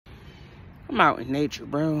I'm out in nature,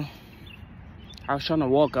 bro. I was trying to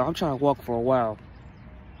walk. I'm trying to walk for a while.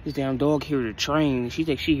 This damn dog hear the train. She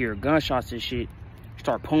thinks she hear gunshots and shit.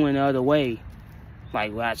 Start pulling the other way,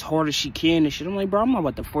 like as hard as she can and shit. I'm like, bro, I'm not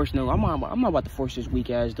about to force I'm not about to force this weak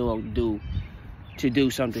ass dog to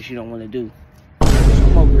do something she don't want to do. So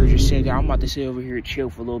I'm over here just sitting down. I'm about to sit over here and chill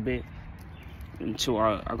for a little bit until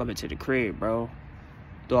I go back to the crib, bro.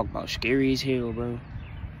 Dog about scary as hell, bro.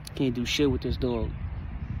 Can't do shit with this dog.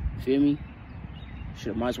 Feel me?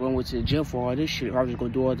 Shit, might as well went to the gym for all this shit. I was just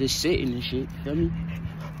gonna do all this sitting and shit. Feel me?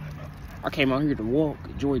 I came out here to walk,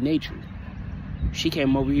 enjoy nature. She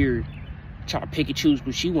came over here trying to pick and choose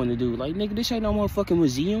what she wanted to do. Like, nigga, this ain't no motherfucking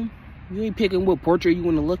museum. You ain't picking what portrait you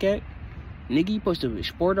want to look at. Nigga, you supposed to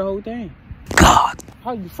explore the whole thing. God!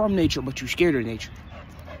 How you from nature, but you scared of nature?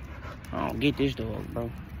 I don't get this dog, bro.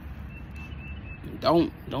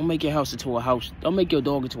 Don't make your house into a house. Don't make your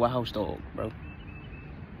dog into a house dog, bro.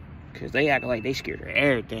 Cause they act like they scared of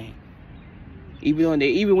everything. Even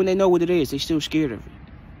when they know what it is, they still scared of it.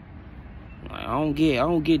 Like, I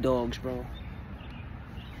don't get dogs, bro.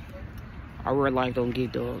 I real life don't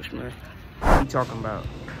get dogs, man. What you talking about?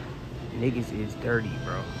 Niggas is dirty,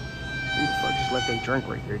 bro. Who the fuck just let they drink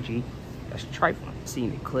right there, G? That's trifling. Seeing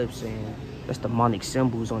the clips and that's demonic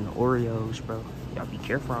symbols on the Oreos, bro. Y'all be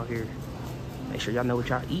careful out here. Make sure y'all know what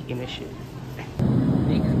y'all eating and shit.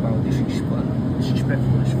 Niggas about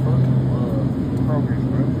disrespectful as fuck. Progress,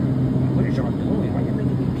 bro. What is y'all doing? Why y'all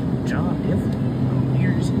making these people's job different?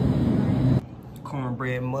 Here's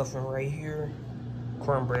cornbread muffin right here.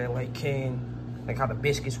 Cornbread like can, like how the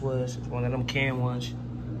biscuits was. It's one of them canned ones.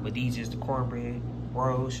 But these is the cornbread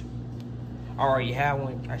rolls. I already had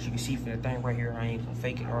one. As you can see from the thing right here, I ain't gonna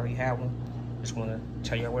fake it. I already had one. Just wanna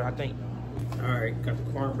tell you what I think. Alright, got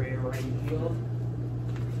the cornbread right here.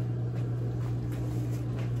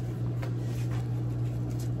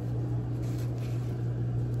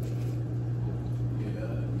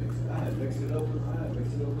 Mix it up with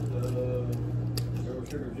the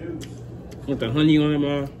sugar juice. With the honey on it,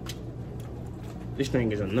 man. This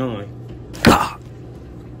thing is a 9.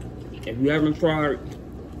 If you haven't tried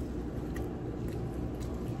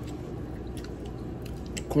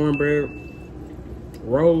cornbread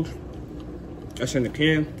rolls, that's in the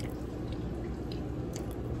can,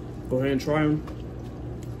 go ahead and try them.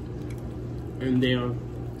 And then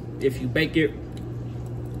if you bake it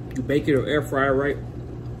or air fry it right,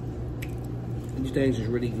 these things is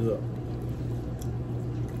really good.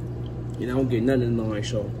 You know, I don't get nothing in line,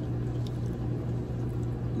 so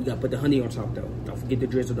you gotta put the honey on top though. Don't forget to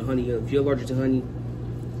drizzle the honey up. If you're allergic to honey,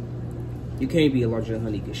 you can't be allergic to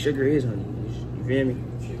honey because sugar is honey. You feel me?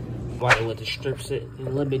 Why let the strip sit in a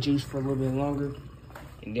little bit juice for a little bit longer.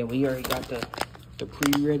 And then we already got the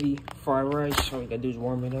pre-ready fried rice. All we gotta do is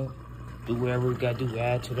warm it up. Do whatever we gotta do,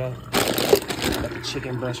 add to that. Got the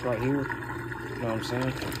chicken breast right here. You know what I'm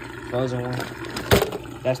saying? Frozen one.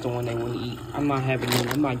 That's the one they want to eat. I'm not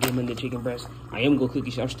giving them the chicken breast. I am gonna cook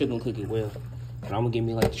it. I'm still gonna cook it well. But I'm gonna give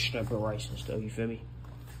me like the shrimp and rice and stuff. You feel me?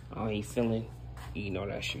 I ain't feeling eating all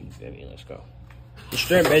that shit. You feel me? Let's go. The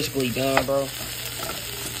shrimp basically done, bro.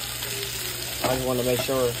 I just want to make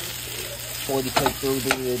sure before we cook through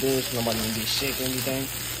this, so nobody gonna get sick or anything.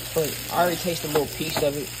 But I already tasted a little piece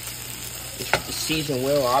of it. It's seasoned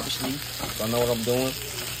well, obviously. So I know what I'm doing.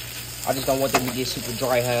 I just don't want them to get super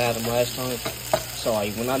dry. I had them last time. So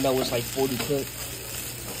like, when I know it's like 40 cooked,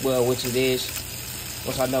 well, which it is,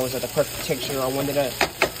 once I know it's at the perfect texture I wanted at,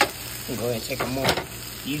 I'm gonna go ahead and take them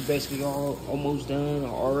off. These basically all almost done or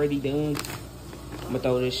already done. I'm gonna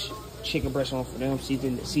throw this chicken breast on for them,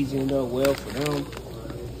 season it up well for them,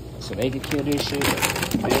 so they can kill this shit.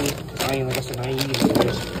 Man, like I said, I ain't eating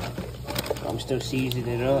this. I'm still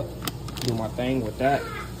seasoning it up, do my thing with that.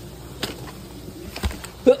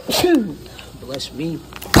 Bless me.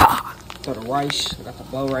 Throw the rice. I got the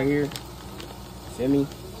bowl right here. Feel me?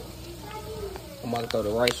 I'm about to throw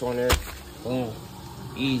the rice on there. Boom.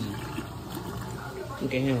 Easy.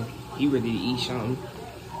 Look at him. He ready to eat something.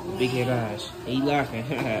 Big head eyes. He laughing.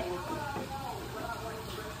 Here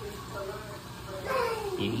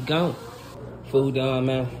he go. Food done,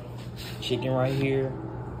 man. Chicken right here.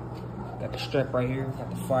 Got the strap right here.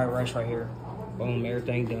 Got the fried rice right here. Boom.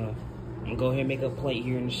 Everything done. I'm gonna go ahead and make a plate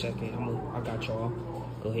here in a second. I got y'all.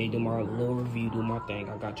 Go ahead and do my little review, do my thing.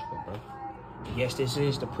 I got you, bro. Yes, this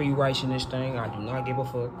is the pre-rice in this thing. I do not give a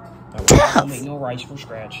fuck. I don't make no rice from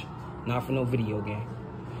scratch. Not for no video game.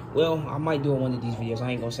 Well, I might do one of these videos.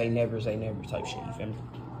 I ain't gonna say never type shit, you feel me?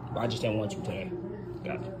 But I just didn't want to today.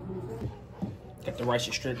 Got it. Got the rice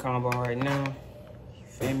and strip combo right now. You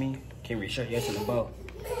feel me? Can't really show you to the bowl.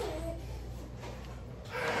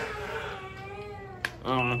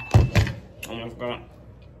 Oh my God.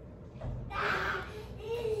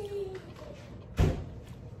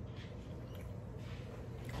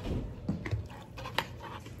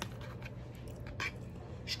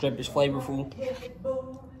 Strip is flavorful.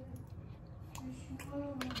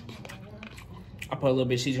 I put a little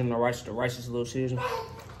bit of seasoning on the rice. The rice is a little seasoned.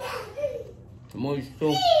 The moist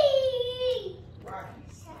too.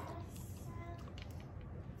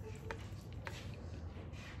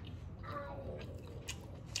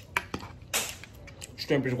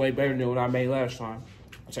 Shrimp is way better than what I made last time.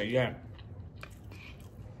 I'll tell you that.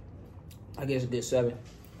 I guess a good 7.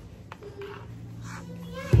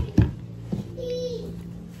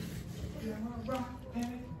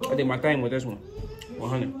 I did my thing with this one.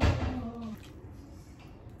 100.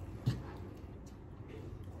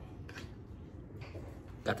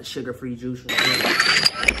 Got the sugar-free juice.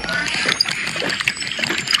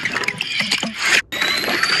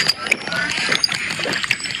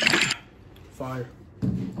 Fire.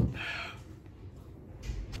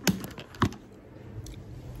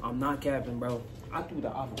 I'm not capping, bro. I threw the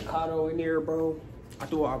avocado in there, bro. I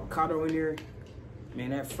threw an avocado in there. Man,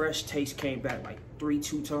 that fresh taste came back like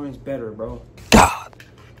 2 times better, bro. God.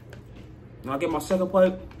 Now I get my second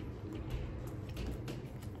plate.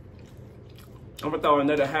 I'm gonna throw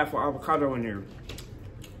another half of avocado in there.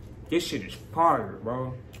 This shit is fire,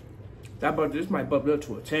 bro. This might bubble up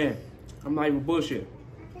to a 10. I'm not even bullshit.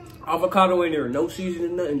 Avocado in there, no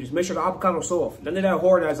seasoning, nothing. Just make sure the avocado's soft. None of that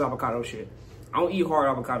hard ass avocado shit. I don't eat hard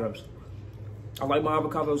avocados. I like my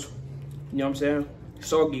avocados, you know what I'm saying?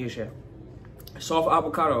 Soggy and shit. Soft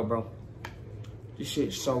avocado, bro. This shit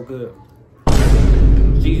is so good.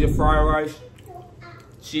 Seasoned fried rice.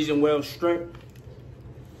 Seasoned well shrimp.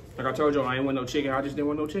 Like I told you, I ain't want no chicken. I just didn't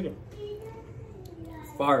want no chicken.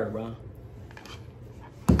 Fire, bro.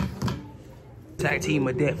 Tag team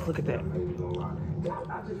of death. Look at that.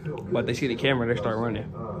 But they see the camera, they start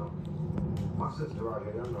running.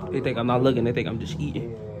 They think I'm not looking. They think I'm just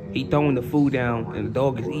eating. He throwing the food down, and the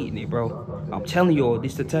dog is eating it, bro. I'm telling y'all,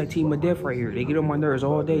 this the tag team of death right here. They get on my nerves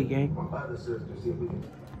all day, gang.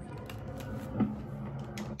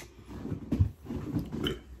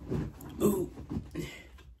 Ooh.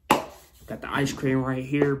 Got the ice cream right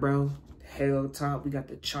here, bro. The hell top. We got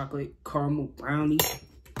the chocolate caramel brownie.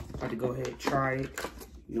 About to go ahead and try it.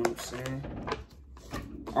 You know what I'm saying?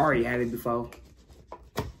 I already had it before.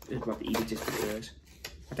 Just about to eat it just because.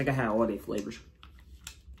 I think I had all their flavors.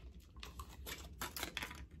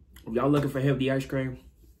 If y'all looking for healthy ice cream,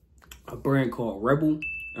 a brand called Rebel,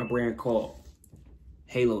 a brand called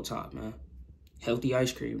Halo Top, man. Healthy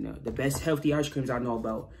ice cream, now. The best healthy ice creams I know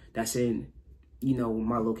about, that's in, you know,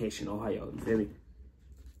 my location, Ohio. You feel me?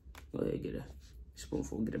 Go ahead, get a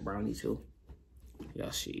spoonful, get a brownie too.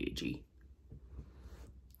 Y'all see it, G.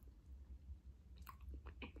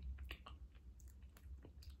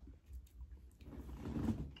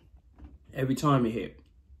 Every time it hit.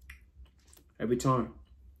 Every time.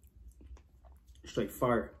 Straight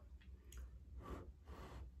fire.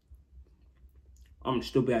 I'm a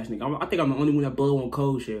stupid ass nigga. I think I'm the only one that blow on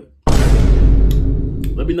cold shit.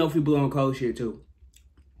 Let me know if you blow on cold shit too.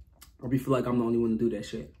 Or if you feel like I'm the only one to do that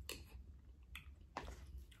shit.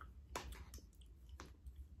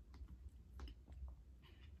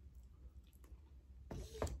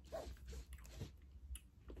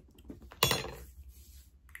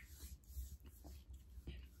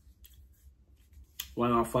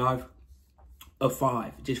 One out of 5. A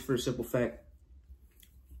 5, just for a simple fact.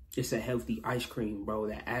 It's a healthy ice cream, bro,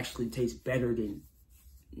 that actually tastes better than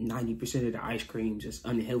 90% of the ice cream, just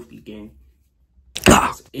unhealthy, gang.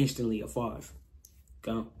 It's instantly a 5.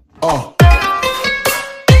 Go. Oh.